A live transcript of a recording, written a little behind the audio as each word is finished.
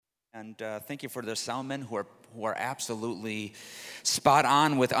And thank you for the soundmen who are absolutely spot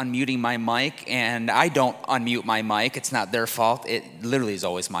on with unmuting my mic. And I don't unmute my mic. It's not their fault. It literally is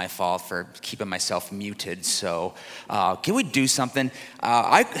always my fault for keeping myself muted. So can we do something?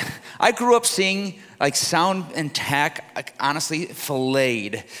 I grew up seeing like sound and tech, honestly,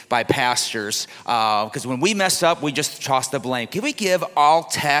 filleted by pastors. Because when we mess up, we just toss the blame. Can we give all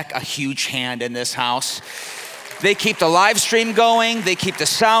tech a huge hand in this house? They keep the live stream going. They keep the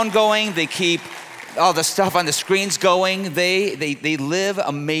sound going. They keep all the stuff on the screens going. They live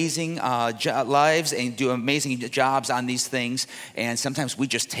amazing lives and do amazing jobs on these things. And sometimes we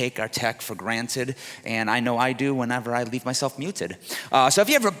just take our tech for granted. And I know I do whenever I leave myself muted. So if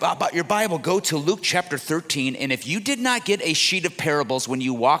you ever bought your Bible, go to Luke chapter 13. And if you did not get a sheet of parables when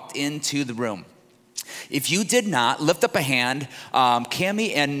you walked into the room, if you did not, lift up a hand.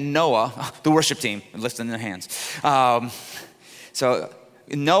 Cammie and Noah, the worship team, lifting their hands. So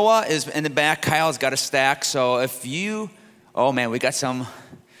Noah is in the back. Kyle's got a stack. So if you, oh man, we got some,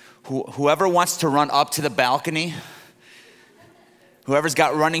 whoever wants to run up to the balcony, whoever's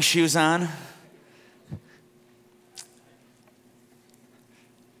got running shoes on.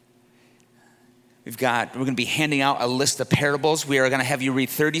 We're going to be handing out a list of parables. We are going to have you read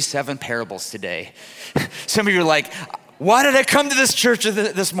 37 parables today. Some of you are like, why did I come to this church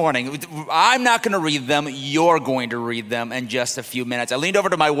this morning? I'm not going to read them. You're going to read them in just a few minutes. I leaned over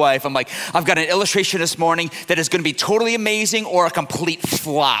to my wife. I'm like, I've got an illustration this morning that is going to be totally amazing or a complete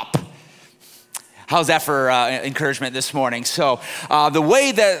flop. How's that for encouragement this morning? So the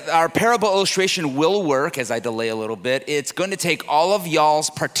way that our parable illustration will work, as I delay a little bit, it's going to take all of y'all's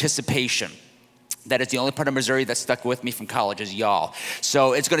participation. That is the only part of Missouri that stuck with me from college is y'all.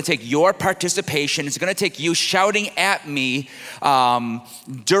 So it's going to take your participation. It's going to take you shouting at me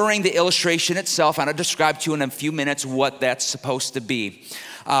during the illustration itself. And I'll describe to you in a few minutes what that's supposed to be.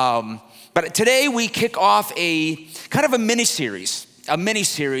 But today we kick off a kind of a mini-series.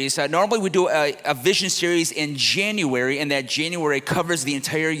 Normally we do a vision series in January, and that January covers the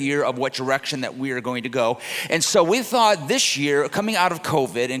entire year of what direction that we are going to go. And so we thought this year, coming out of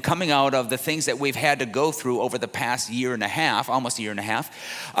COVID and coming out of the things that we've had to go through over the past year and a half, almost a year and a half,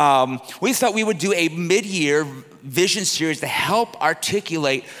 we thought we would do a mid-year vision series to help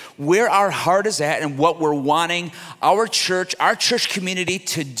articulate where our heart is at and what we're wanting our church community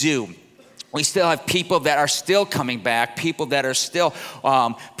to do. We still have people that are still coming back, people that are still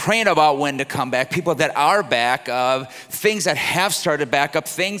praying about when to come back, people that are back, things that have started back up,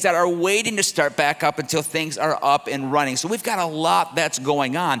 things that are waiting to start back up until things are up and running. So we've got a lot that's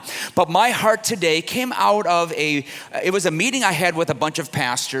going on. But my heart today came out of it was a meeting I had with a bunch of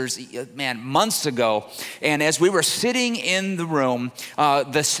pastors, months ago. And as we were sitting in the room,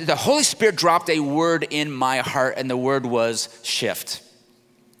 the Holy Spirit dropped a word in my heart, and the word was shift.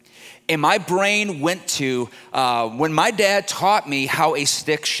 And my brain went to when my dad taught me how a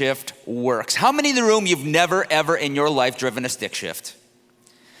stick shift works. How many in the room you've never, ever in your life driven a stick shift?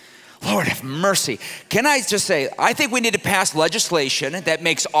 Lord have mercy. Can I just say, I think we need to pass legislation that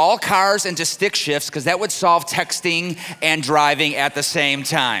makes all cars into stick shifts because that would solve texting and driving at the same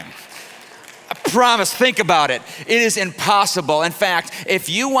time. I promise, think about it. It is impossible. In fact, if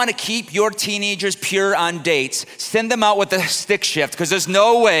you want to keep your teenagers pure on dates, send them out with a stick shift because there's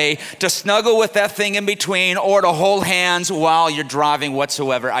no way to snuggle with that thing in between or to hold hands while you're driving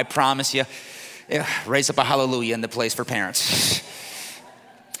whatsoever. I promise you. Raise up a hallelujah in the place for parents.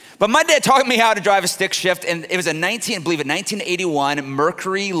 But my dad taught me how to drive a stick shift, and it was a 1981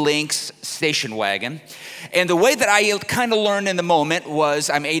 Mercury Lynx station wagon. And the way that I kind of learned in the moment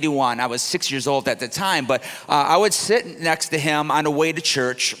was, I'm 81. I was 6 years old at the time, but I would sit next to him on the way to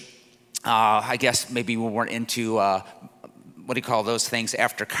church. I guess maybe we weren't into, what do you call those things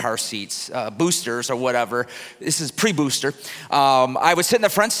after car seats, boosters or whatever. This is pre-booster. I would sit in the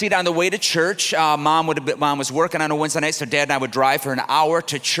front seat on the way to church. Mom was working on a Wednesday night, so Dad and I would drive for an hour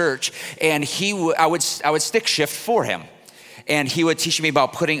to church, and I would stick shift for him. And he would teach me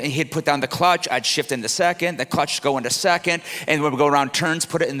about he'd put down the clutch, I'd shift into second, the clutch go into second, and we would go around turns,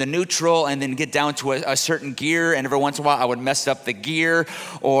 put it in the neutral, and then get down to a certain gear, and every once in a while I would mess up the gear,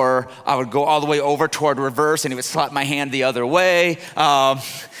 or I would go all the way over toward reverse, and he would slap my hand the other way. How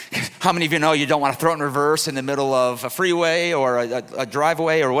many of you know you don't want to throw it in reverse in the middle of a freeway or a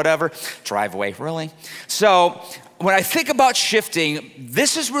driveway or whatever? Driveway, really? So when I think about shifting,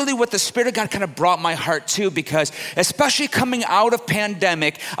 this is really what the Spirit of God kind of brought my heart to, because especially coming out of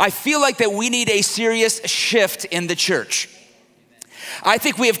pandemic, I feel like that we need a serious shift in the church. I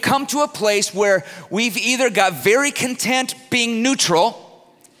think we have come to a place where we've either got very content being neutral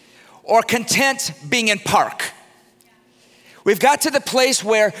or content being in park. We've got to the place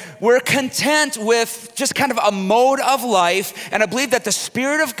where we're content with just kind of a mode of life, and I believe that the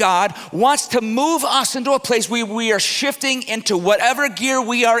Spirit of God wants to move us into a place where we are shifting into whatever gear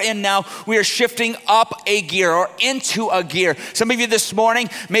we are in now. We are shifting up a gear or into a gear. Some of you this morning,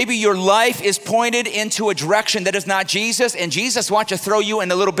 maybe your life is pointed into a direction that is not Jesus, and Jesus wants to throw you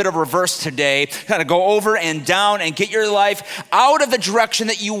in a little bit of reverse today, kind of go over and down and get your life out of the direction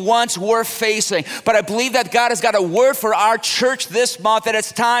that you once were facing. But I believe that God has got a word for our church this month, that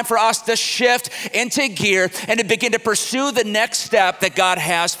it's time for us to shift into gear and to begin to pursue the next step that God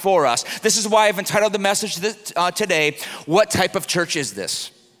has for us. This is why I've entitled the message today, What Type of Church Is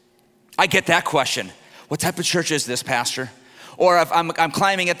This? I get that question. What type of church is this, Pastor? Or if I was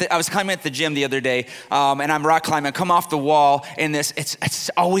climbing at the gym the other day, and I'm rock climbing, I come off the wall, and it's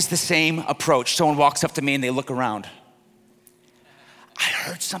always the same approach. Someone walks up to me and they look around. I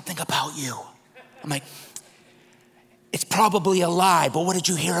heard something about you. I'm like, it's probably a lie, but what did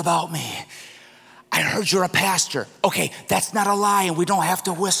you hear about me? I heard you're a pastor. Okay, that's not a lie, and we don't have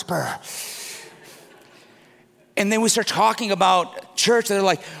to whisper. And then we start talking about church. They're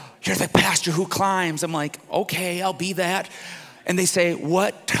like, you're the pastor who climbs. I'm like, okay, I'll be that. And they say,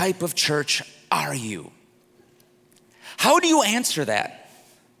 what type of church are you? How do you answer that?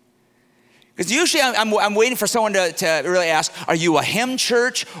 Because usually I'm waiting for someone to really ask, are you a hymn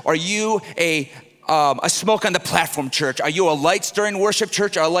church? Are you a smoke on the platform church? Are you a lights during worship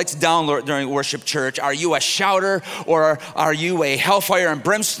church or a lights down during worship church? Are you a shouter, or are you a hellfire and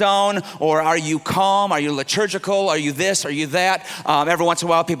brimstone? Or are you calm? Are you liturgical? Are you this? Are you that? Every once in a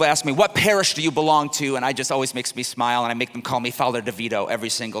while people ask me, what parish do you belong to? And I just always makes me smile, and I make them call me Father DeVito every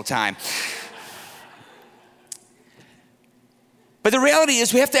single time. But the reality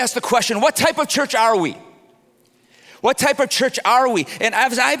is we have to ask the question, what type of church are we? What type of church are we? And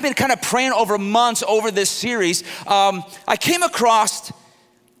as I've been kind of praying over months over this series, I came across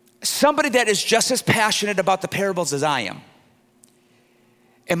somebody that is just as passionate about the parables as I am.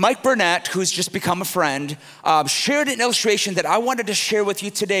 And Mike Burnett, who's just become a friend, shared an illustration that I wanted to share with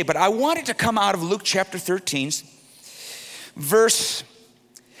you today, but I wanted to come out of Luke chapter 13, verse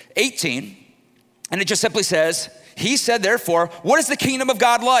 18, and it just simply says, he said, therefore, what is the kingdom of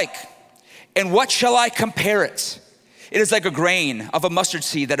God like? And what shall I compare it? It is like a grain of a mustard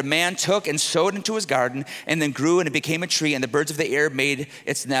seed that a man took and sowed into his garden, and then grew, and it became a tree, and the birds of the air made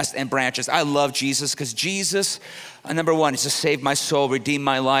its nest and branches. I love Jesus because Jesus, number one, is to save my soul, redeem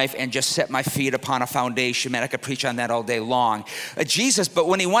my life, and just set my feet upon a foundation. Man, I could preach on that all day long. Jesus, but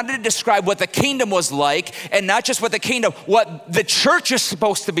when he wanted to describe what the kingdom was like, and not just what the kingdom, what the church is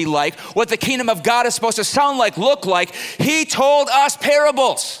supposed to be like, what the kingdom of God is supposed to sound like, look like, he told us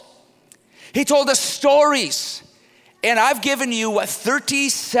parables. He told us stories. And I've given you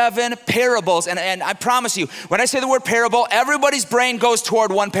 37 parables, and I promise you, when I say the word parable, everybody's brain goes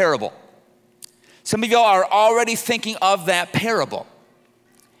toward one parable. Some of y'all are already thinking of that parable.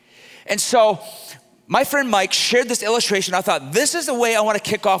 And so my friend Mike shared this illustration. I thought, this is the way I want to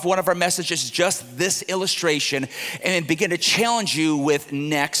kick off one of our messages, just this illustration, and begin to challenge you with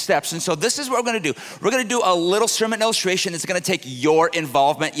next steps. And so this is what we're going to do. We're going to do a little sermon illustration that's going to take your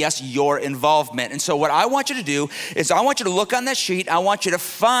involvement. Yes, your involvement. And so what I want you to do is I want you to look on that sheet. I want you to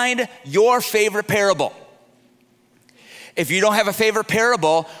find your favorite parable. If you don't have a favorite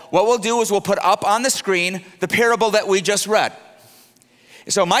parable, what we'll do is we'll put up on the screen the parable that we just read.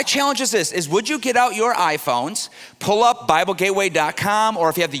 So my challenge is this, would you get out your iPhones, pull up BibleGateway.com,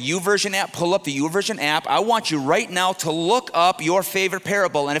 or if you have the YouVersion app, pull up the YouVersion app. I want you right now to look up your favorite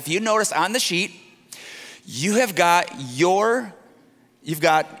parable. And if you notice on the sheet, you've got your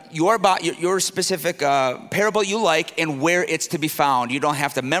specific parable you like and where it's to be found. You don't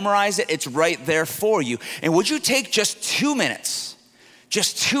have to memorize it. It's right there for you. And would you take just 2 minutes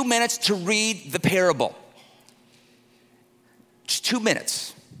to read the parable? Just 2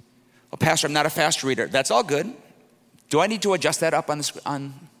 minutes. Well, Pastor, I'm not a fast reader. That's all good. Do I need to adjust that up on the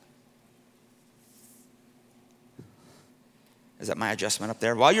screen? Is that my adjustment up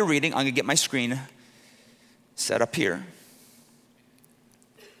there? While you're reading, I'm going to get my screen set up here.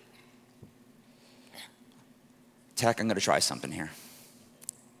 Tech, I'm going to try something here.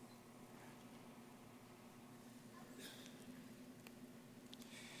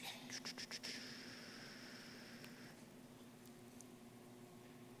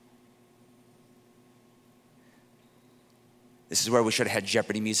 This is where we should have had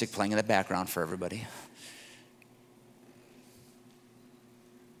Jeopardy music playing in the background for everybody.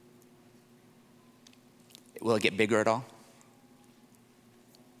 Will it get bigger at all?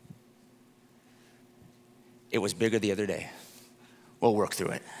 It was bigger the other day. We'll work through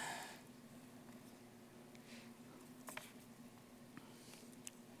it.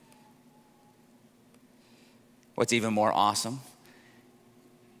 What's even more awesome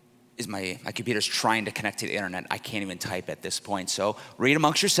is my computer's trying to connect to the internet. I can't even type at this point. So read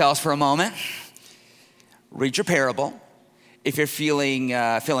amongst yourselves for a moment. Read your parable. If you're feeling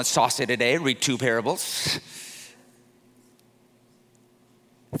saucy today, read 2 parables.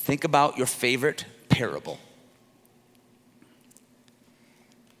 Think about your favorite parable.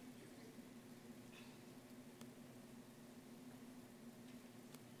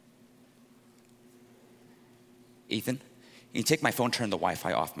 Ethan, can you take my phone, turn the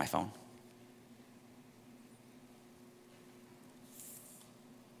Wi-Fi off my phone?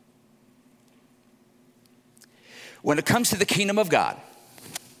 When it comes to the kingdom of God,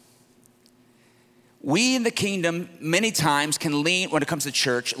 we in the kingdom many times can lean, when it comes to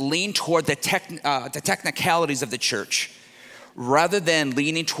church, lean toward the technicalities of the church rather than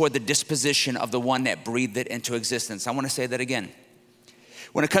leaning toward the disposition of the one that breathed it into existence. I want to say that again.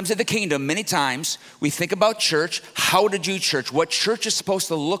 When it comes to the kingdom, many times we think about church, how to do church, what church is supposed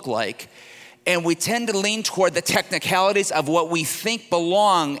to look like, and we tend to lean toward the technicalities of what we think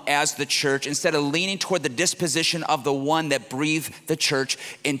belong as the church instead of leaning toward the disposition of the one that breathed the church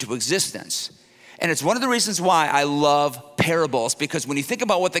into existence. And it's one of the reasons why I love parables, because when you think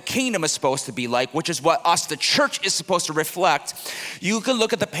about what the kingdom is supposed to be like, which is what us, the church, is supposed to reflect, you can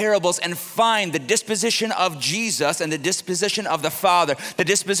look at the parables and find the disposition of Jesus and the disposition of the Father, the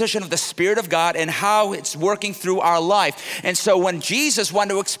disposition of the Spirit of God and how it's working through our life. And so when Jesus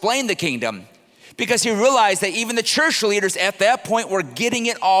wanted to explain the kingdom, because he realized that even the church leaders at that point were getting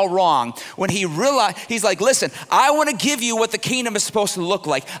it all wrong. When he realized, he's like, listen, I want to give you what the kingdom is supposed to look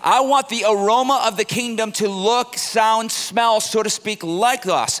like. I want the aroma of the kingdom to look, sound, smell, so to speak, like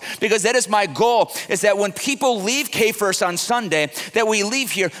us. Because that is my goal, is that when people leave K-First on Sunday, that we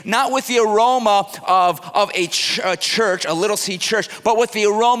leave here not with the aroma of a church, a Little C church, but with the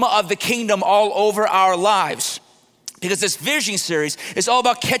aroma of the kingdom all over our lives. Because this vision series is all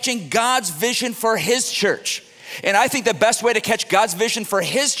about catching God's vision for his church. And I think the best way to catch God's vision for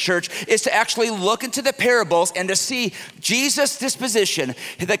his church is to actually look into the parables and to see Jesus' disposition,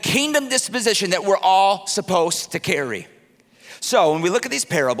 the kingdom disposition that we're all supposed to carry. So when we look at these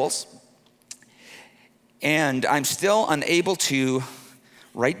parables, and I'm still unable to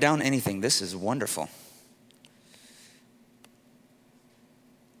write down anything. This is wonderful.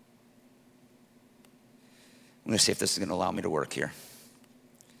 I'm going to see if this is going to allow me to work here.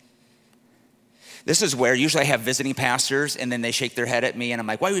 This is where usually I have visiting pastors and then they shake their head at me and I'm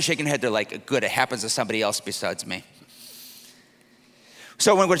like, why are you shaking your head? They're like, good, it happens to somebody else besides me.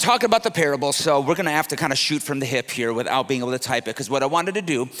 So when we're talking about the parables, so we're going to have to kind of shoot from the hip here without being able to type it, because what I wanted to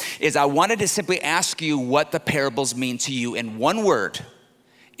do is I wanted to simply ask you what the parables mean to you in one word.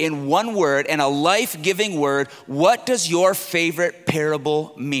 In one word, and a life-giving word, what does your favorite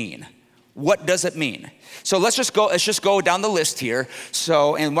parable mean? What does it mean? So let's just go down the list here.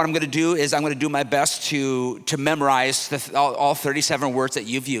 So, and what I'm going to do is I'm going to do my best to memorize all 37 words that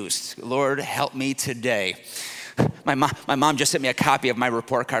you've used. Lord, help me today. My mom just sent me a copy of my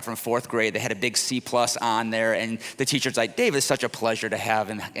report card from 4th grade. They had a big C+ on there, and the teacher's like, Dave, it's such a pleasure to have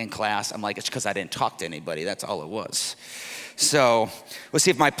in class. I'm like, it's because I didn't talk to anybody. That's all it was. So let's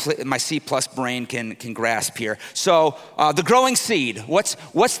see if my C+ brain can grasp here. So the growing seed. What's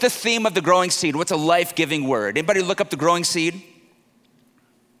the theme of the growing seed? What's a life-giving word? Anybody look up the growing seed?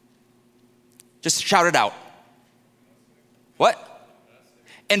 Just shout it out. What?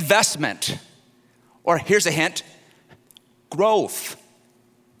 Investment. Or here's a hint. Growth.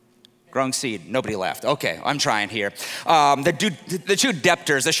 Growing seed. Nobody laughed. Okay, I'm trying here. The two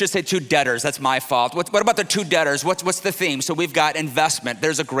debtors. I should say two debtors. That's my fault. What about the two debtors? What's the theme? So we've got investment.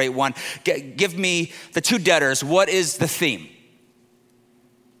 There's a great one. Give me the two debtors. What is the theme?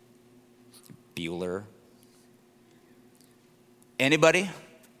 Bueller. Anybody?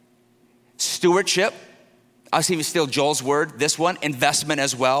 Stewardship. I'll see if you steal Joel's word. This one, investment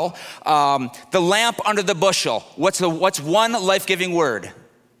as well. The lamp under the bushel. What's one life-giving word?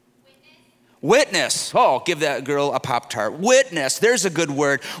 Witness. Oh, give that girl a Pop-Tart. Witness. There's a good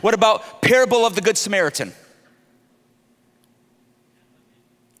word. What about parable of the Good Samaritan?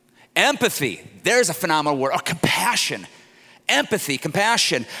 Empathy. There's a phenomenal word. Oh, compassion. Empathy,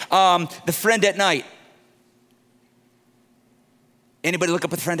 compassion. The friend at night. Anybody look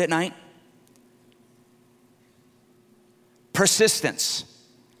up a friend at night? Persistence.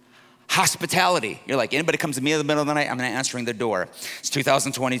 Hospitality. You're like, anybody comes to me in the middle of the night, I'm not answering the door. It's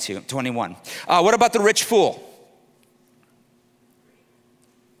 2021. What about the rich fool?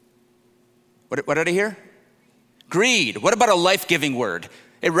 What did I hear? Greed. What about a life-giving word?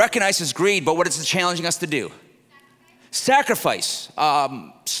 It recognizes greed, but what is it challenging us to do? Sacrifice.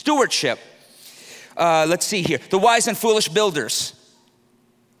 Stewardship. Let's see here. The wise and foolish builders.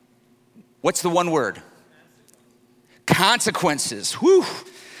 What's the one word? Consequences. Whew.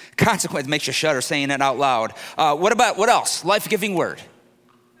 Consequence makes you shudder saying it out loud. What else? Life-giving word.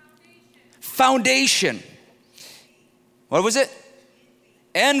 Foundation. What was it?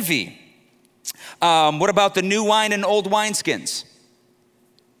 Envy. What about the new wine and old wineskins?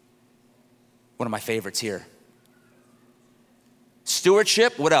 One of my favorites here.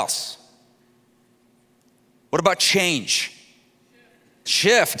 Stewardship. What else? What about change?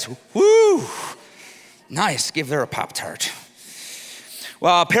 Shift. Woo! Nice. Give her a Pop-Tart.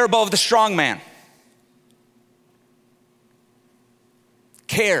 Well, parable of the strong man.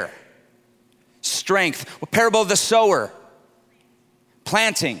 Care. Strength. Well, parable of the sower.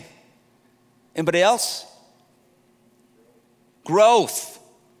 Planting. Anybody else? Growth.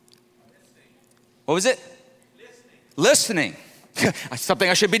 What was it? Listening. That's something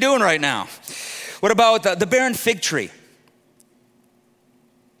I should be doing right now. What about the barren fig tree?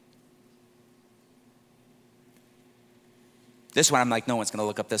 This one, I'm like, no one's going to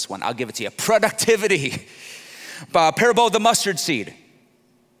look up this one. I'll give it to you. Productivity. Parable of the mustard seed.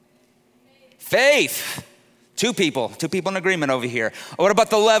 Faith. Two people in agreement over here. What about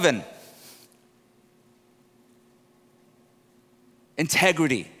the leaven?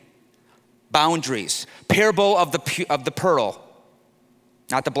 Integrity. Boundaries. Parable of the pearl.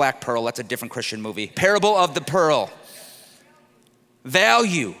 Not the black pearl, that's a different Christian movie. Parable of the pearl.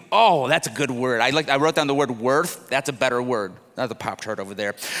 Value. Oh, that's a good word. I wrote down the word worth. That's a better word. Another Pop-Tart over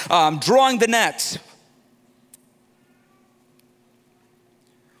there. Drawing the nets.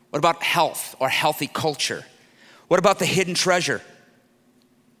 What about health or healthy culture? What about the hidden treasure?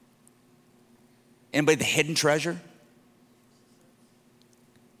 Anybody the hidden treasure?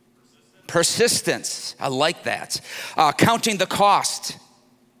 Persistence. I like that. Counting the cost.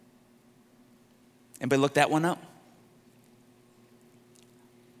 Anybody look that one up?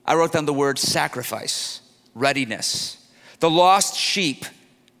 I wrote down the word sacrifice, readiness. The lost sheep,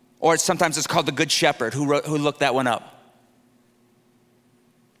 or sometimes it's called the good shepherd. Who looked that one up?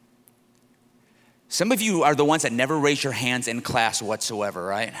 Some of you are the ones that never raise your hands in class whatsoever,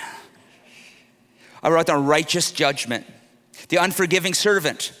 right? I wrote down righteous judgment. The unforgiving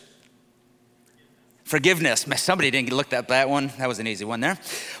servant. Forgiveness. Somebody didn't look at that one. That was an easy one there.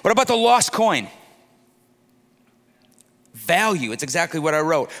 What about the lost coin? Value. It's exactly what I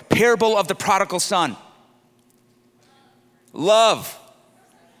wrote. Parable of the prodigal son. Love.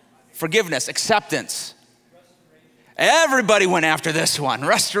 Forgiveness. Acceptance. Everybody went after this one.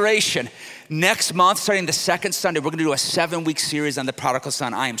 Restoration. Next month, starting the second Sunday, we're going to do a 7-week series on the prodigal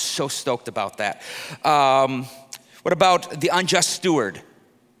son. I am so stoked about that. What about the unjust steward?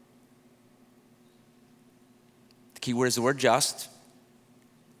 The key word is the word just.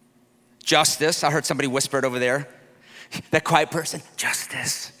 Justice. I heard somebody whisper it over there. That quiet person.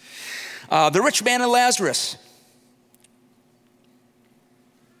 Justice. The rich man and Lazarus.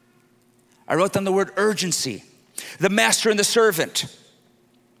 I wrote down the word urgency. The master and the servant.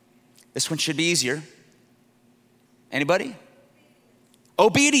 This one should be easier. Anybody?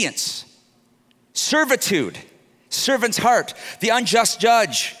 Obedience. Servitude. Servant's heart. The unjust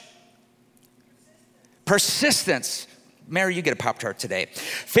judge. Persistence. Mary, you get a Pop-Tart today.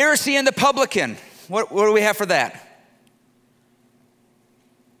 Pharisee and the publican. What do we have for that?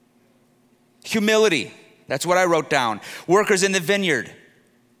 Humility. That's what I wrote down. Workers in the vineyard.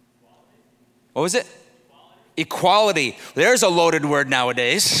 What was it? Equality. There's a loaded word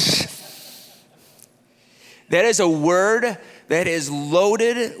nowadays. That is a word that is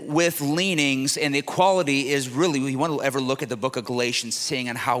loaded with leanings, and equality is really, we want to ever look at the book of Galatians, saying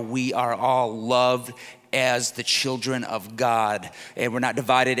on how we are all loved as the children of God. And we're not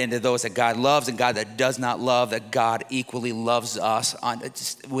divided into those that God loves and God that does not love, that God equally loves us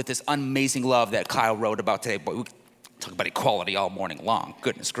with this amazing love that Kyle wrote about today. Boy, we talk about equality all morning long.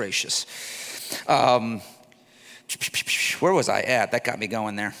 Goodness gracious. Where was I at? That got me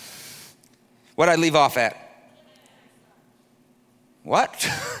going there. What did I leave off at? What?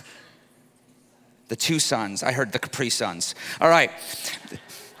 The two sons. I heard the Capri Sons. All right.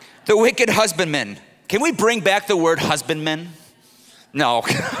 The wicked husbandman. Can we bring back the word husbandman? No.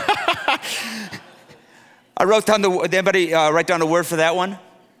 I wrote down did anybody write down a word for that one?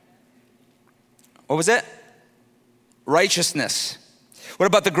 What was it? Righteousness. What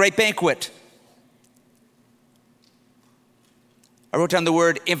about the great banquet? I wrote down the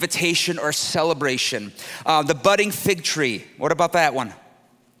word invitation or celebration. The budding fig tree. What about that one?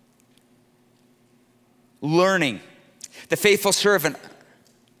 Learning. The faithful servant.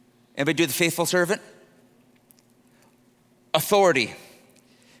 Anybody do the faithful servant? Authority.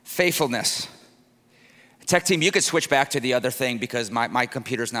 Faithfulness. Tech team, you could switch back to the other thing because my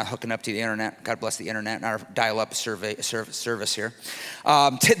computer's not hooking up to the internet. God bless the internet and our dial-up service here.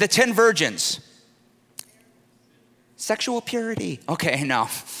 The 10 virgins. Sexual purity. Okay, no.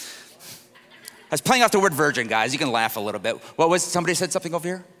 I was playing off the word virgin, guys. You can laugh a little bit. What was, somebody said something over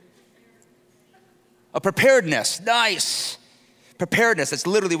here? Preparedness, nice. Preparedness, that's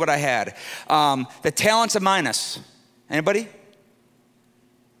literally what I had. The talents of Minos. Anybody?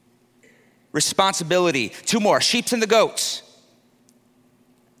 Responsibility. 2 more, sheep and the goats.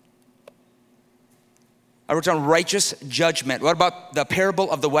 I wrote down righteous judgment. What about the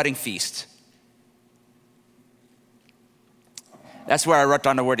parable of the wedding feast? That's where I wrote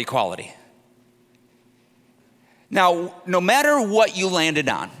down the word equality. Now, no matter what you landed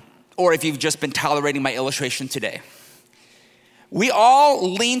on, or if you've just been tolerating my illustration today, we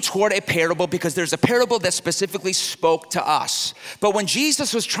all lean toward a parable because there's a parable that specifically spoke to us. But when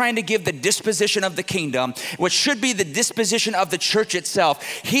Jesus was trying to give the disposition of the kingdom, which should be the disposition of the church itself,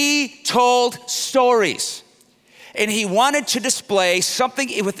 he told stories. And he wanted to display something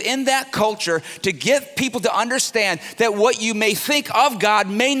within that culture to get people to understand that what you may think of God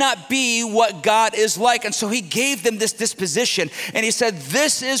may not be what God is like. And so he gave them this disposition. And he said,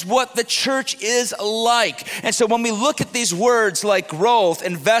 this is what the church is like. And so when we look at these words like growth,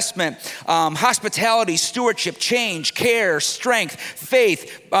 investment, hospitality, stewardship, change, care, strength,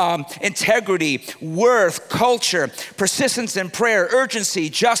 faith, integrity, worth, culture, persistence in prayer, urgency,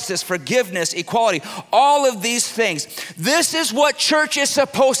 justice, forgiveness, equality, all of these things. This is what church is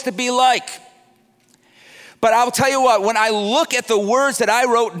supposed to be like. But I'll tell you what, when I look at the words that I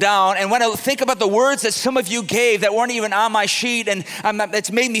wrote down and when I think about the words that some of you gave that weren't even on my sheet, and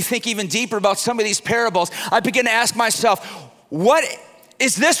it's made me think even deeper about some of these parables, I begin to ask myself, what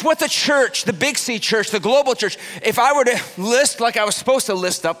is this what the church, the Big C church, the global church, if I were to list like I was supposed to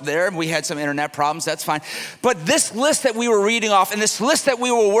list up there, and we had some internet problems, that's fine. But this list that we were reading off and this list that we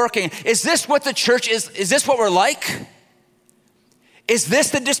were working, is this what the church is? Is this what we're like? Is this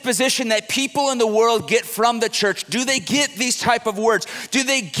the disposition that people in the world get from the church? Do they get these type of words? Do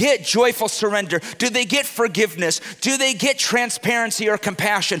they get joyful surrender? Do they get forgiveness? Do they get transparency or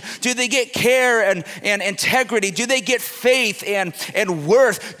compassion? Do they get care and integrity? Do they get faith and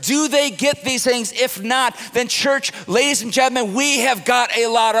worth? Do they get these things? If not, then church, ladies and gentlemen, we have got a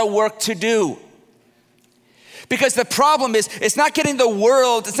lot of work to do. Because the problem is, it's not getting the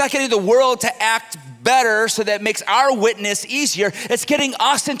world to act better so that it makes our witness easier. It's getting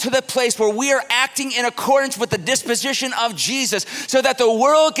us into the place where we are acting in accordance with the disposition of Jesus so that the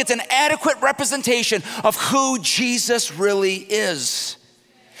world gets an adequate representation of who Jesus really is.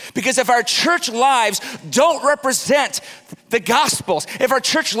 Because if our church lives don't represent the Gospels, if our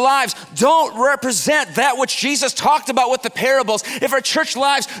church lives don't represent that which Jesus talked about with the parables, if our church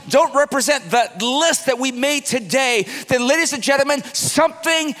lives don't represent the list that we made today, then ladies and gentlemen,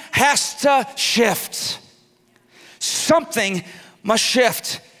 something has to shift. Something must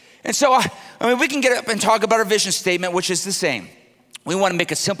shift. And so, we can get up and talk about our vision statement, which is the same. We want to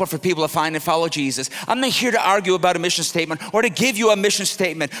make it simple for people to find and follow Jesus. I'm not here to argue about a mission statement or to give you a mission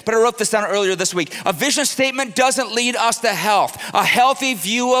statement, but I wrote this down earlier this week. A vision statement doesn't lead us to health. A healthy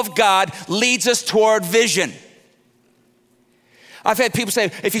view of God leads us toward vision. I've had people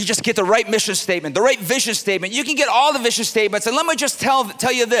say, if you just get the right mission statement, the right vision statement, you can get all the vision statements. And let me just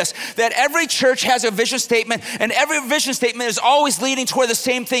tell you this, that every church has a vision statement, and every vision statement is always leading toward the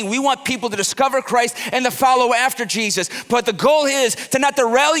same thing. We want people to discover Christ and to follow after Jesus. But the goal is to not to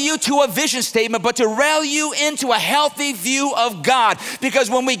rally you to a vision statement, but to rally you into a healthy view of God. Because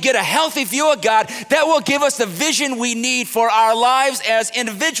when we get a healthy view of God, that will give us the vision we need for our lives as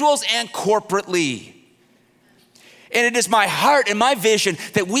individuals and corporately. And it is my heart and my vision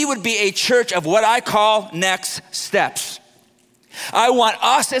that we would be a church of what I call next steps. I want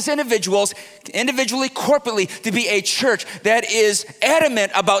us as individuals, individually, corporately, to be a church that is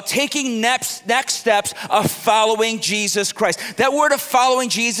adamant about taking next steps of following Jesus Christ. That word of following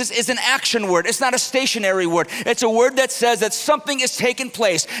Jesus is an action word. It's not a stationary word. It's a word that says that something is taking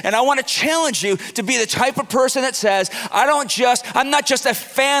place. And I want to challenge you to be the type of person that says, I'm not just a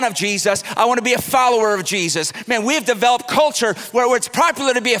fan of Jesus, I want to be a follower of Jesus. Man, we have developed culture where it's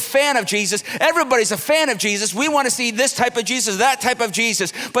popular to be a fan of Jesus. Everybody's a fan of Jesus. We want to see this type of Jesus, that type of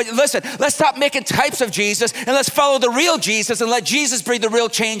Jesus. But listen, let's stop making types of Jesus and let's follow the real Jesus and let Jesus bring the real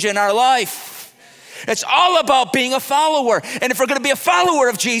change in our life. It's all about being a follower. And if we're going to be a follower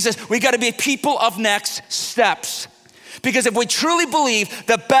of Jesus, we got to be people of next steps. Because if we truly believe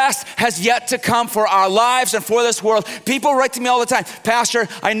the best has yet to come for our lives and for this world, people write to me all the time, Pastor,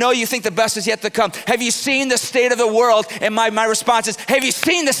 I know you think the best is yet to come. Have you seen the state of the world? And my response is, have you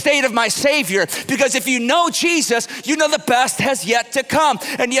seen the state of my Savior? Because if you know Jesus, you know the best has yet to come.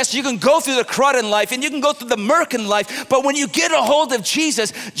 And yes, you can go through the crud in life and you can go through the murk in life, but when you get a hold of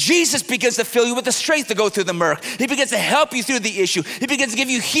Jesus, Jesus begins to fill you with the strength to go through the murk. He begins to help you through the issue. He begins to give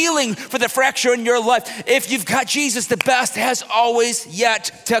you healing for the fracture in your life. If you've got Jesus, the best has always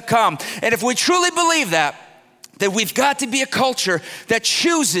yet to come. And if we truly believe that we've got to be a culture that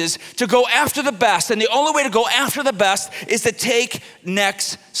chooses to go after the best, and the only way to go after the best is to take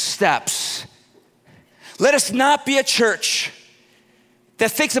next steps. Let us not be a church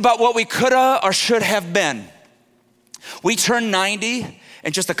that thinks about what we coulda or should have been. We turn 90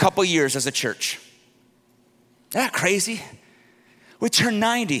 in just a couple years as a church. Isn't that crazy? We turn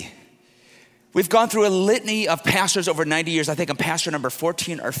 90. We've gone through a litany of pastors over 90 years. I think I'm pastor number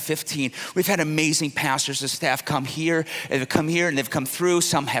 14 or 15. We've had amazing pastors and staff come here, and they've come here and they've come through.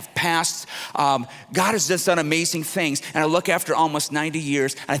 Some have passed. God has just done amazing things. And I look after almost 90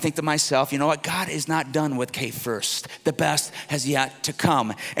 years and I think to myself, you know what? God is not done with K First. The best has yet to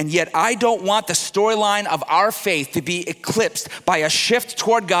come. And yet I don't want the storyline of our faith to be eclipsed by a shift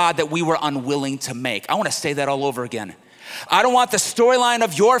toward God that we were unwilling to make. I want to say that all over again. I don't want the storyline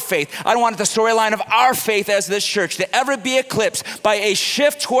of your faith, I don't want the storyline of our faith as this church to ever be eclipsed by a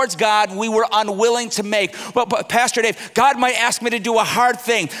shift towards God we were unwilling to make. But Pastor Dave, God might ask me to do a hard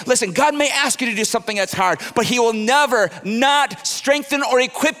thing. Listen, God may ask you to do something that's hard, but he will never not strengthen or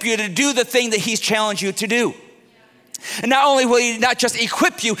equip you to do the thing that he's challenged you to do. And not only will he not just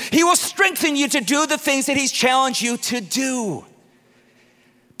equip you, he will strengthen you to do the things that he's challenged you to do.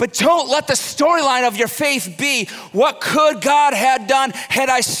 But don't let the storyline of your faith be, what could God have done had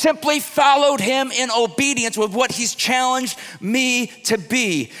I simply followed him in obedience with what he's challenged me to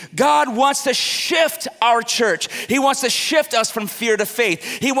be. God wants to shift our church. He wants to shift us from fear to faith.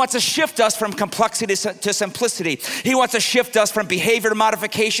 He wants to shift us from complexity to simplicity. He wants to shift us from behavior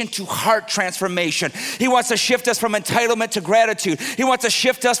modification to heart transformation. He wants to shift us from entitlement to gratitude. He wants to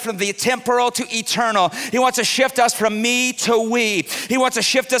shift us from the temporal to eternal. He wants to shift us from me to we. He wants to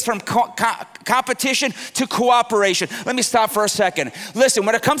shift us from competition to cooperation. Let me stop for a second. Listen,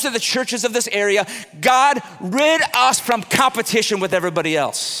 when it comes to the churches of this area, God rid us from competition with everybody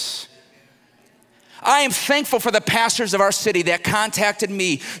else. I am thankful for the pastors of our city that contacted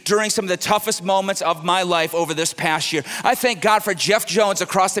me during some of the toughest moments of my life over this past year. I thank God for Jeff Jones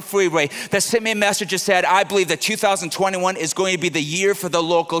across the freeway that sent me a message that said, I believe that 2021 is going to be the year for the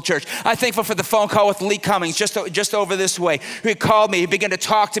local church. I'm thankful for the phone call with Lee Cummings just over this way. He called me, he began to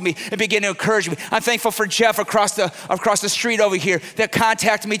talk to me and began to encourage me. I'm thankful for Jeff across the street over here that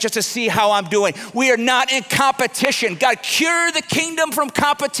contacted me just to see how I'm doing. We are not in competition. God, cure the kingdom from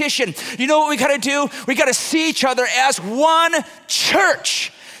competition. You know what we got to do? We got to see each other as one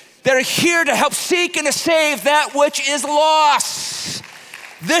church that are here to help seek and to save that which is lost.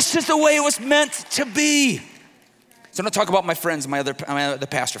 This is the way it was meant to be. So I'm going to talk about my friends, my other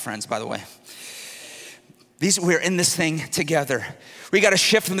pastor friends, by the way. We're in this thing together. We got to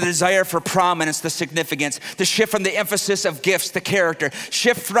shift from the desire for prominence to significance, to shift from the emphasis of gifts to character,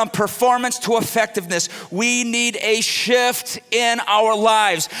 shift from performance to effectiveness. We need a shift in our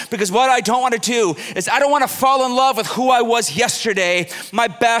lives, because what I don't want to do is I don't want to fall in love with who I was yesterday. My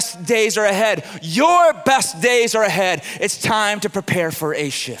best days are ahead. Your best days are ahead. It's time to prepare for a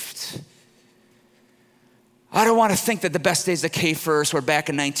shift. I don't want to think that the best days of K First were back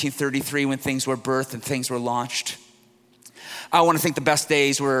in 1933 when things were birthed and things were launched. I want to think the best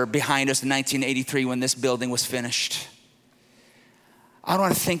days were behind us in 1983 when this building was finished. I don't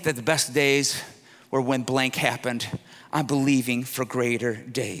want to think that the best days were when blank happened. I'm believing for greater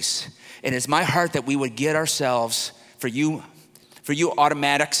days. And it's my heart that we would get ourselves, for you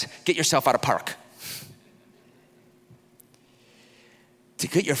automatics, get yourself out of park. To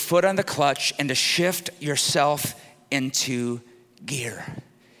get your foot on the clutch and to shift yourself into gear.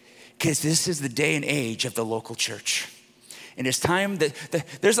 Because this is the day and age of the local church. And it's time that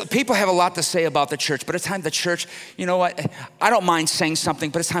people have a lot to say about the church, but it's time the church, you know what? I don't mind saying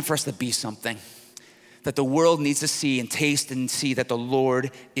something, but it's time for us to be something that the world needs to see and taste and see that the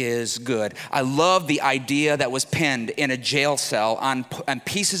Lord is good. I love the idea that was penned in a jail cell on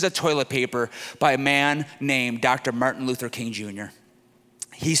pieces of toilet paper by a man named Dr. Martin Luther King Jr.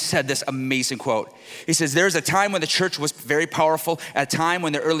 he said this amazing quote. He says, there's a time when the church was very powerful, at a time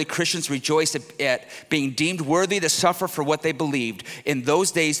when the early Christians rejoiced at being deemed worthy to suffer for what they believed. In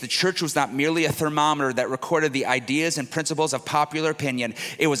those days, the church was not merely a thermometer that recorded the ideas and principles of popular opinion.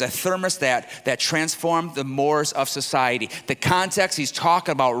 It was a thermostat that transformed the mores of society. The context, he's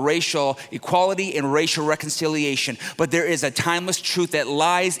talking about racial equality and racial reconciliation. But there is a timeless truth that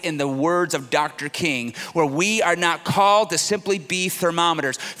lies in the words of Dr. King, where we are not called to simply be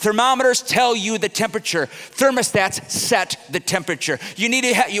thermometers. Thermometers tell you the temperature. Thermostats set the temperature.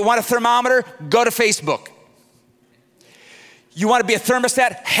 You want a thermometer? Go to Facebook. You want to be a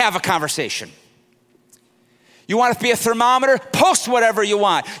thermostat? Have a conversation. You want to be a thermometer? Post whatever you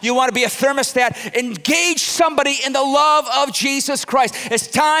want. You want to be a thermostat? Engage somebody in the love of Jesus Christ. It's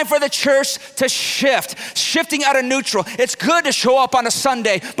time for the church to shift. Shifting out of neutral. It's good to show up on a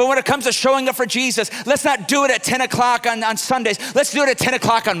Sunday, but when it comes to showing up for Jesus, let's not do it at 10 o'clock on Sundays. Let's do it at 10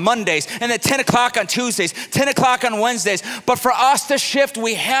 o'clock on Mondays, and at 10 o'clock on Tuesdays, 10 o'clock on Wednesdays. But for us to shift,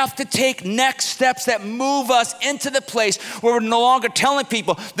 we have to take next steps that move us into the place where we're no longer telling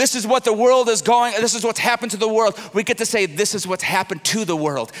people, this is what the world is going, this is what's happened to the world. We get to say, this is what's happened to the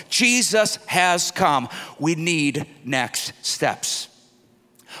world. Jesus has come. We need next steps.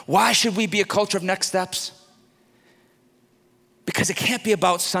 Why should we be a culture of next steps? Because it can't be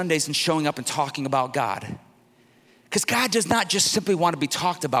about Sundays and showing up and talking about God. Because God does not just simply want to be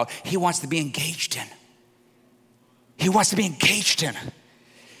talked about. He wants to be engaged in. He wants to be engaged in.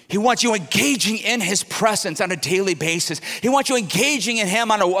 He wants you engaging in his presence on a daily basis. He wants you engaging in him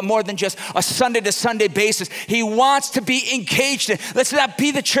on a more than just a Sunday to Sunday basis. He wants to be engaged in. Let's not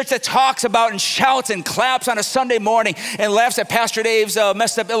be the church that talks about and shouts and claps on a Sunday morning and laughs at Pastor Dave's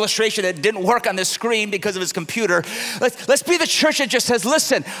messed up illustration that didn't work on the screen because of his computer. Let's be the church that just says,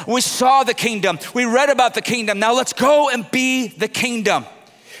 listen, we saw the kingdom. We read about the kingdom. Now let's go and be the kingdom.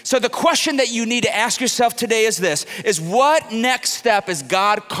 So the question that you need to ask yourself today is this, is what next step is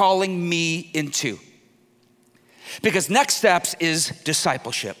God calling me into? Because next steps is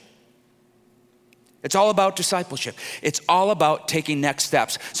discipleship. It's all about discipleship. It's all about taking next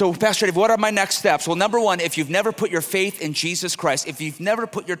steps. So Pastor Dave, what are my next steps? Well, number one, if you've never put your faith in Jesus Christ, if you've never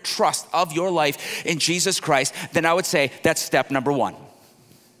put your trust of your life in Jesus Christ, then I would say that's step number one.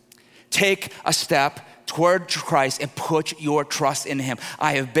 Take a step toward Christ and put your trust in him.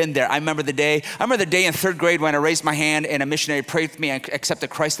 I have been there. I remember the day in third grade when I raised my hand and a missionary prayed for me and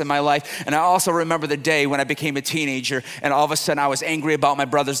accepted Christ in my life. And I also remember the day when I became a teenager and all of a sudden I was angry about my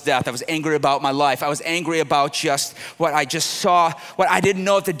brother's death. I was angry about my life. I was angry about just what I just saw. What I didn't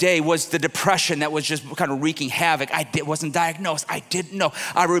know at the day was the depression that was just kind of wreaking havoc. Wasn't diagnosed. I didn't know.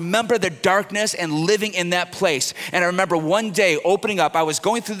 I remember the darkness and living in that place. And I remember one day opening up, I was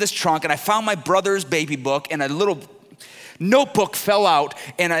going through this trunk and I found my brother's baby book, and a little notebook fell out,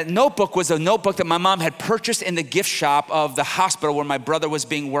 and a notebook was a notebook that my mom had purchased in the gift shop of the hospital where my brother was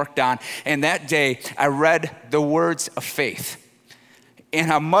being worked on. And that day I read the words of faith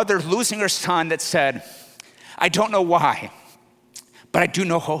and a mother losing her son that said, I don't know why, but I do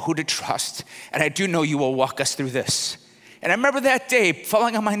know who to trust, and I do know you will walk us through this. And I remember that day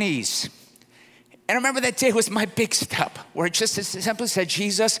falling on my knees. And I remember that day was my big step where it just simply said,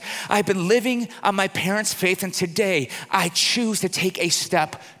 Jesus, I've been living on my parents' faith, and today I choose to take a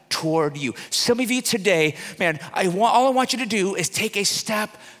step toward you. Some of you today, man, all I want you to do is take a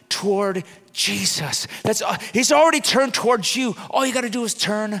step toward Jesus. He's already turned towards you. All you got to do is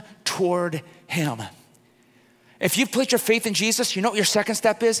turn toward him. If you've put your faith in Jesus, you know what your second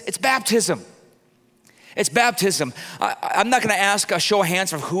step is? It's baptism. It's baptism. I'm not going to ask a show of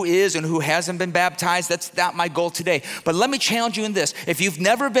hands of who is and who hasn't been baptized. That's not my goal today. But let me challenge you in this. If you've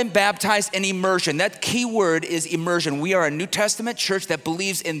never been baptized in immersion, that key word is immersion. We are a New Testament church that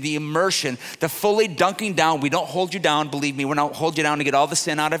believes in the immersion, the fully dunking down. We don't hold you down. Believe me, we don't hold you down to get all the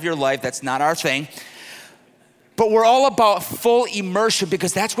sin out of your life. That's not our thing. But we're all about full immersion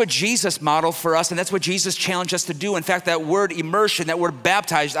because that's what Jesus modeled for us, and that's what Jesus challenged us to do. In fact, that word immersion, that word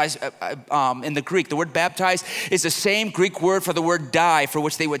baptized in the Greek, the word baptized is the same Greek word for the word dye, for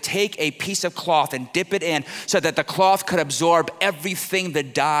which they would take a piece of cloth and dip it in so that the cloth could absorb everything the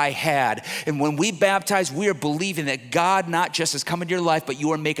dye had. And when we baptize, we are believing that God not just has come into your life, but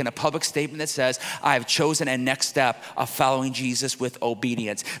you are making a public statement that says, I have chosen a next step of following Jesus with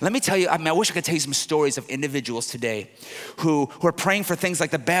obedience. Let me tell you, I wish I could tell you some stories of individuals today who are praying for things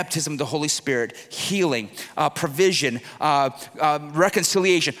like the baptism of the Holy Spirit, healing, provision,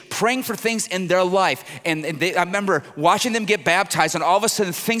 reconciliation, praying for things in their life. And I remember watching them get baptized, and all of a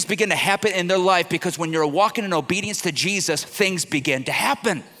sudden things begin to happen in their life because when you're walking in obedience to Jesus, things begin to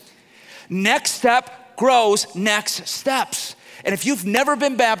happen. Next step grows next steps. And if you've never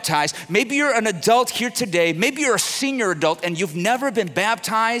been baptized, maybe you're an adult here today, maybe you're a senior adult and you've never been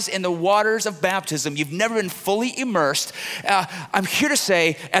baptized in the waters of baptism, you've never been fully immersed, I'm here to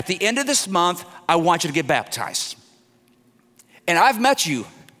say at the end of this month, I want you to get baptized. And I've met you.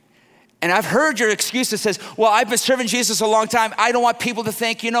 And I've heard your excuse that says, well, I've been serving Jesus a long time. I don't want people to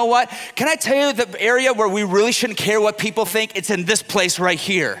think, you know what? Can I tell you the area where we really shouldn't care what people think? It's in this place right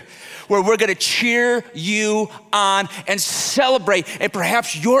here, where we're gonna cheer you on and celebrate. And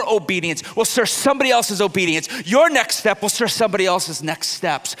perhaps your obedience will serve somebody else's obedience. Your next step will serve somebody else's next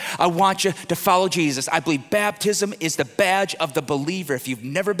steps. I want you to follow Jesus. I believe baptism is the badge of the believer. If you've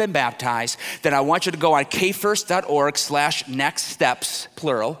never been baptized, then I want you to go on kfirst.org/nextsteps,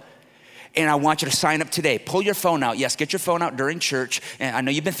 plural. And I want you to sign up today. Pull your phone out. Yes, get your phone out during church. And I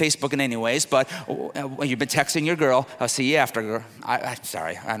know you've been Facebooking anyways, but you've been texting your girl. I'll see you after, girl.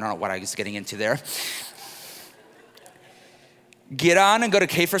 Sorry, I don't know what I was getting into there. Get on and go to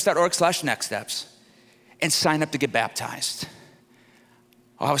kfirst.org/nextsteps and sign up to get baptized.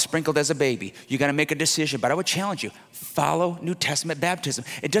 Oh, I was sprinkled as a baby. You got to make a decision, but I would challenge you, follow New Testament baptism.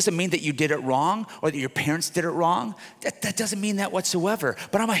 It doesn't mean that you did it wrong or that your parents did it wrong. That doesn't mean that whatsoever.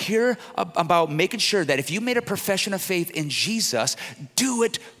 But I'm here about making sure that if you made a profession of faith in Jesus, do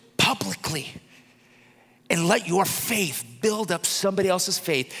it publicly and let your faith build up somebody else's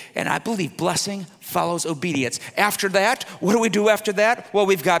faith. And I believe blessing follows obedience. After that, what do we do after that? Well,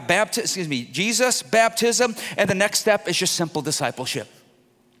 we've got Jesus, baptism, and the next step is just simple discipleship.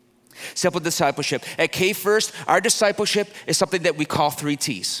 Simple discipleship. At K-First, our discipleship is something that we call 3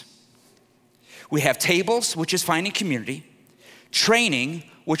 T's. We have tables, which is finding community, training,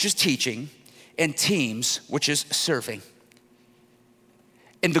 which is teaching, and teams, which is serving.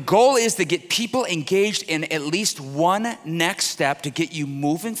 And the goal is to get people engaged in at least one next step to get you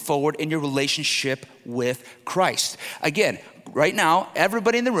moving forward in your relationship with Christ. Again, right now,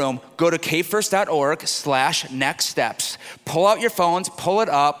 everybody in the room, go to kfirst.org/nextsteps. Pull out your phones, pull it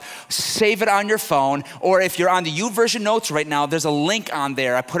up, save it on your phone, or if you're on the YouVersion notes right now, there's a link on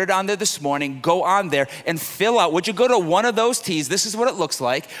there. I put it on there this morning. Go on there and fill out. Would you go to one of those T's? This is what it looks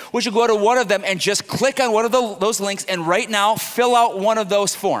like. Would you go to one of them and just click on one of those links and right now fill out one of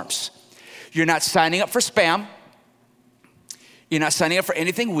those forms? You're not signing up for spam. You're not signing up for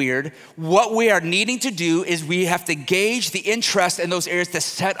anything weird. What we are needing to do is we have to gauge the interest in those areas to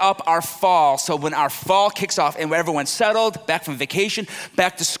set up our fall. So when our fall kicks off and everyone's settled, back from vacation,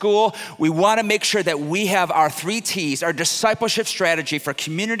 back to school, we want to make sure that we have our 3 T's, our discipleship strategy for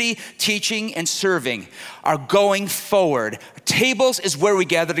community, teaching, and serving are going forward. Tables is where we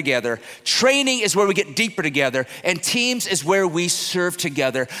gather together. Training is where we get deeper together. And teams is where we serve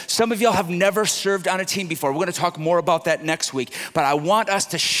together. Some of y'all have never served on a team before. We're going to talk more about that next week. But I want us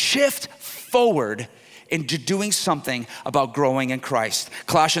to shift forward into doing something about growing in Christ.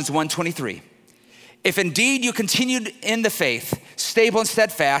 Colossians 1:23. If indeed you continued in the faith, stable and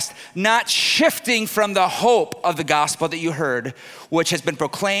steadfast, not shifting from the hope of the gospel that you heard, which has been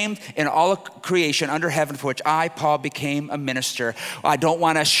proclaimed in all of creation under heaven, for which I, Paul, became a minister. I don't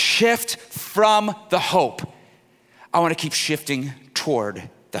want to shift from the hope. I want to keep shifting toward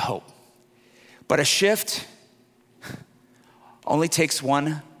the hope. But a shift only takes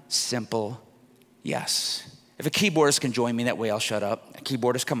one simple yes. If a keyboardist can join me, that way I'll shut up.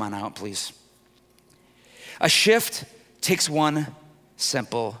 Keyboardist, come on out, please. A shift takes one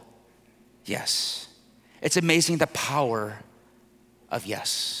simple yes. It's amazing the power of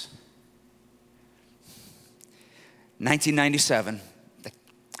yes. 1997,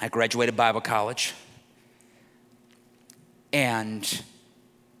 I graduated Bible college. And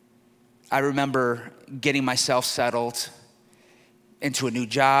I remember getting myself settled into a new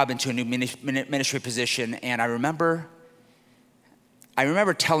job, into a new ministry position. And I remember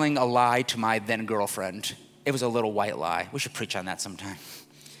telling a lie to my then girlfriend. It was a little white lie. We should preach on that sometime.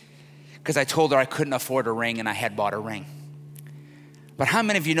 Because I told her I couldn't afford a ring and I had bought a ring. But how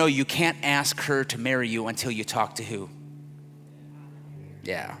many of you know you can't ask her to marry you until you talk to who?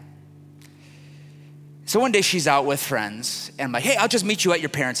 Yeah. So one day she's out with friends and I'm like, hey, I'll just meet you at your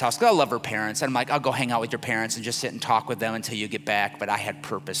parents' house. 'Cause I love her parents. And I'm like, I'll go hang out with your parents and just sit and talk with them until you get back. But I had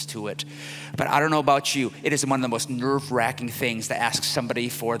purpose to it. But I don't know about you. It is one of the most nerve-wracking things to ask somebody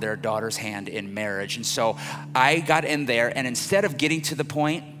for their daughter's hand in marriage. And so I got in there and instead of getting to the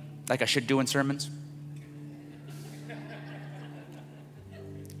point, like I should do in sermons,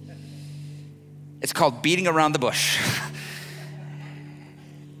 it's called beating around the bush.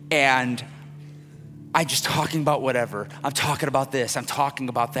 And I'm just talking about whatever. I'm talking about this. I'm talking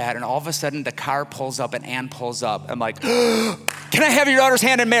about that. And all of a sudden, the car pulls up and Ann pulls up. I'm like, can I have your daughter's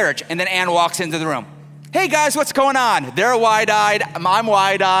hand in marriage? And then Ann walks into the room. Hey guys, what's going on? They're wide-eyed, I'm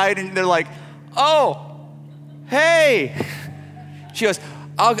wide-eyed, and they're like, oh, hey. She goes,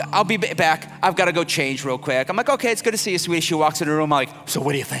 I'll be back. I've got to go change real quick. I'm like, okay, it's good to see you, sweetie. She walks in the room. I'm like, so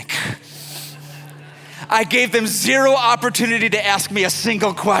what do you think? I gave them zero opportunity to ask me a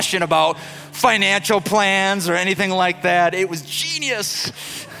single question about financial plans or anything like that. It was genius.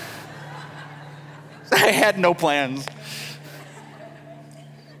 I had no plans.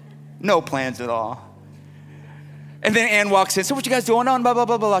 No plans at all. And then Ann walks in. So what you guys doing on? Blah, blah,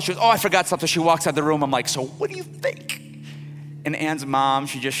 blah, blah. She goes, oh, I forgot something. She walks out of the room. I'm like, so what do you think? And Ann's mom,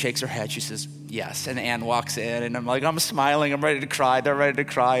 she just shakes her head. She says, yes. And Ann walks in, and I'm like, I'm smiling. I'm ready to cry. They're ready to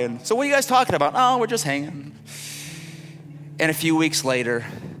cry. And so what are you guys talking about? Oh, we're just hanging. And a few weeks later,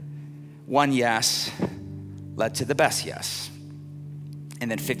 one yes led to the best yes.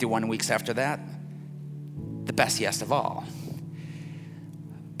 And then 51 weeks after that, the best yes of all.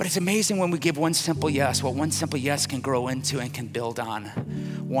 But it's amazing when we give one simple yes, what one simple yes can grow into and can build on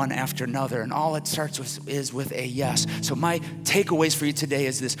one after another. And all it starts with is with a yes. So my takeaways for you today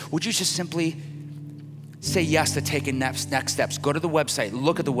is this. Would you just simply say yes to taking next steps? Go to the website,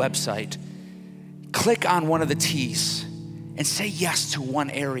 look at the website, click on one of the T's and say yes to one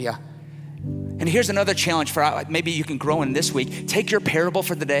area. And here's another challenge for maybe you can grow in this week. Take your parable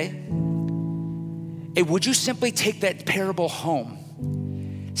for the day. And would you simply take that parable home?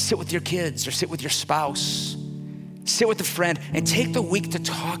 Sit with your kids or sit with your spouse, sit with a friend, and take the week to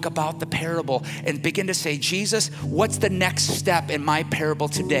talk about the parable and begin to say, Jesus, what's the next step in my parable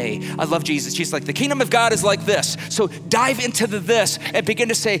today? I love Jesus. She's like, the kingdom of God is like this. So dive into this and begin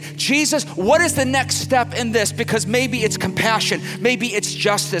to say, Jesus, what is the next step in this? Because maybe it's compassion, maybe it's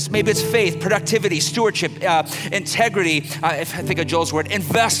justice, maybe it's faith, productivity, stewardship, integrity, if I think of Joel's word,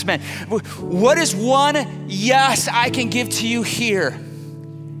 investment. What is one yes I can give to you here?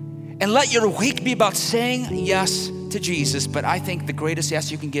 And let your week be about saying yes to Jesus. But I think the greatest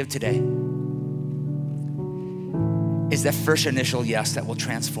yes you can give today is that first initial yes that will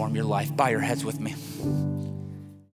transform your life. Bow your heads with me.